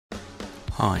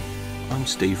Hi, I'm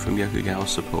Steve from Yokogawa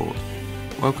Support.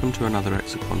 Welcome to another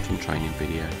Exaquantum training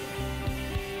video.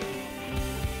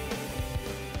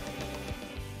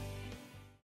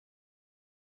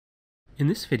 In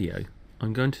this video,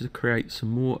 I'm going to create some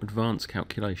more advanced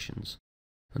calculations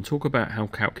and talk about how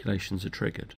calculations are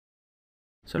triggered.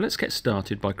 So let's get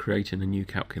started by creating a new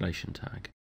calculation tag.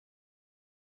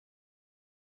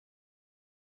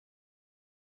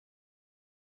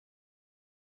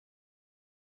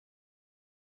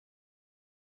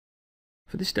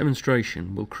 For this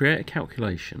demonstration, we'll create a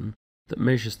calculation that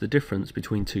measures the difference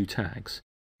between two tags.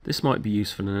 This might be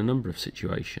useful in a number of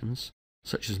situations,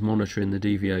 such as monitoring the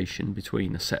deviation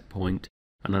between a set point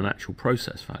and an actual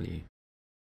process value.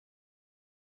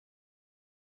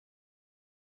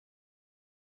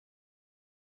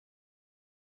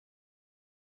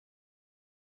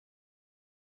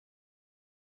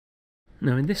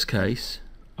 Now in this case,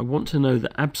 I want to know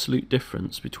the absolute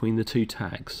difference between the two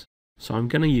tags, so I'm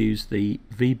going to use the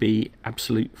VB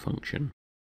absolute function.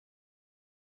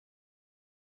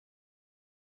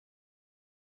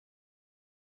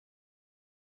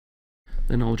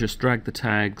 Then I'll just drag the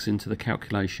tags into the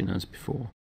calculation as before.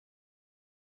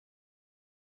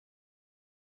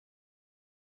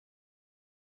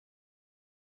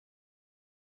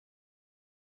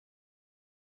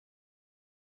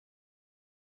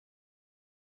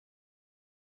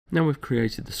 Now we've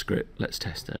created the script, let's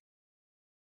test it.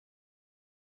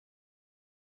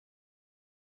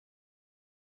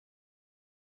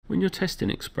 When you're testing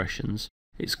expressions,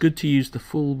 it's good to use the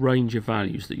full range of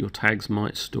values that your tags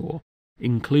might store,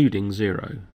 including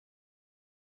 0.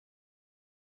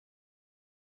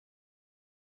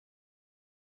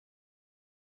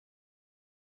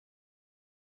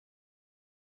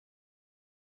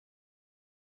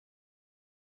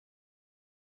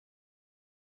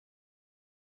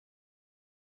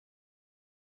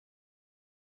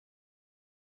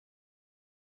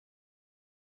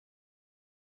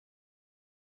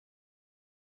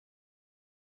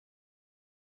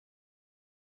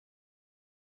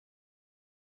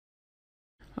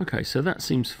 Okay, so that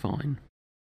seems fine.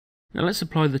 Now let's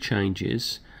apply the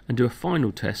changes and do a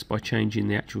final test by changing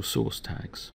the actual source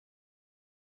tags.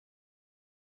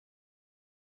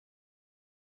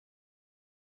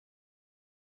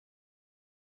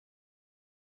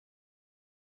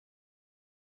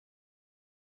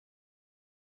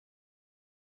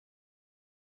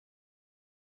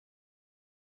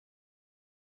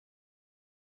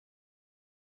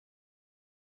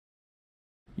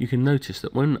 You can notice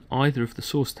that when either of the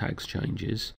source tags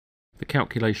changes, the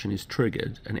calculation is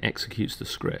triggered and it executes the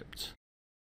script.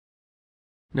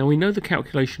 Now we know the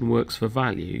calculation works for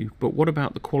value, but what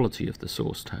about the quality of the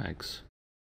source tags?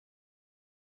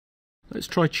 Let's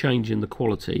try changing the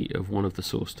quality of one of the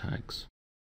source tags.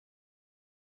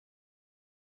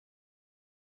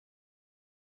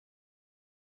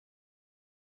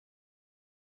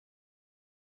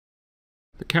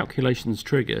 The calculation's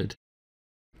triggered,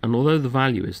 and although the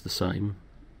value is the same,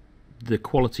 the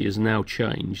quality is now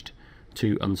changed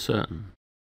to uncertain.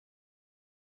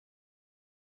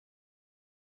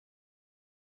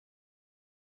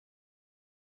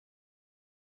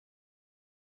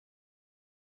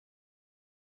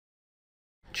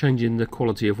 Changing the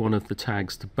quality of one of the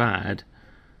tags to bad,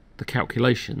 the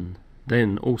calculation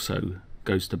then also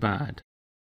goes to bad.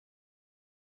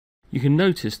 You can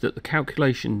notice that the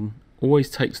calculation always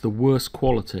takes the worst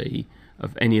quality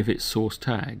of any of its source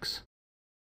tags.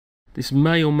 This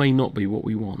may or may not be what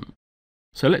we want,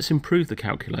 so let's improve the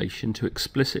calculation to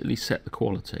explicitly set the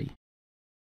quality.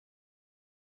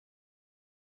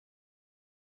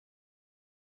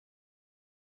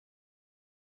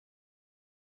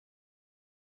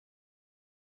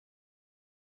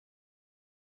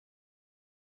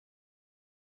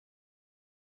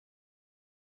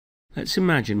 Let's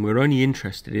imagine we're only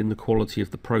interested in the quality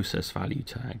of the process value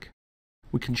tag.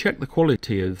 We can check the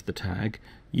quality of the tag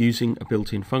using a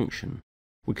built-in function.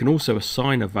 We can also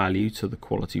assign a value to the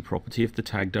quality property of the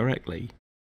tag directly.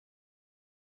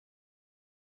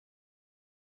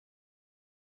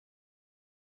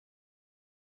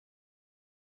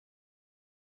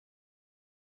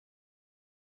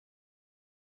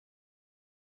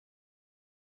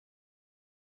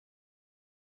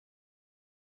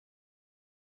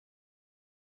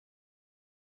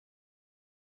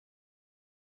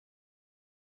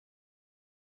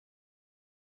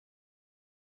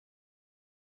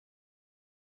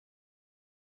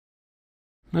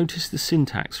 Notice the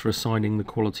syntax for assigning the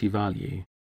quality value.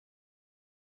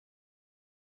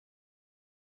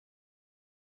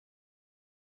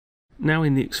 Now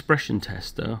in the expression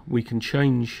tester, we can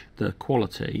change the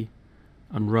quality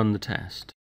and run the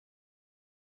test.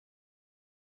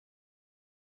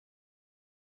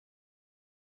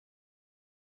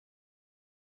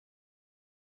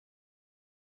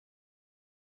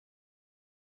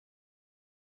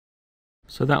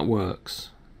 So that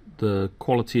works. The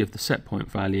quality of the set point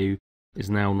value is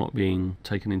now not being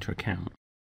taken into account.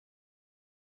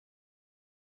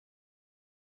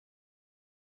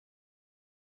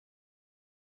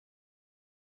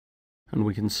 And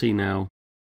we can see now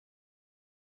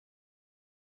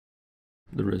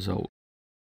the result.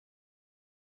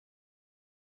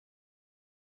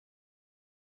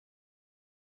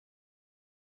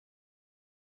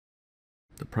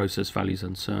 The process value is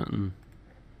uncertain,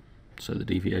 so the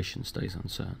deviation stays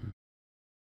uncertain.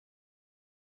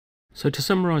 So to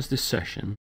summarize this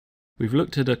session, we've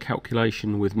looked at a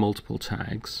calculation with multiple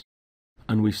tags,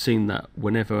 and we've seen that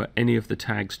whenever any of the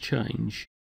tags change,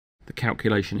 the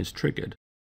calculation is triggered.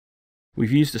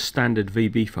 We've used a standard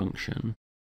VB function,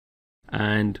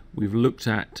 and we've looked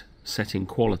at setting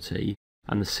quality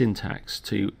and the syntax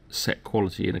to set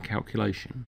quality in a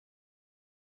calculation.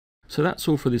 So that's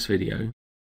all for this video.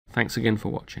 Thanks again for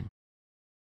watching.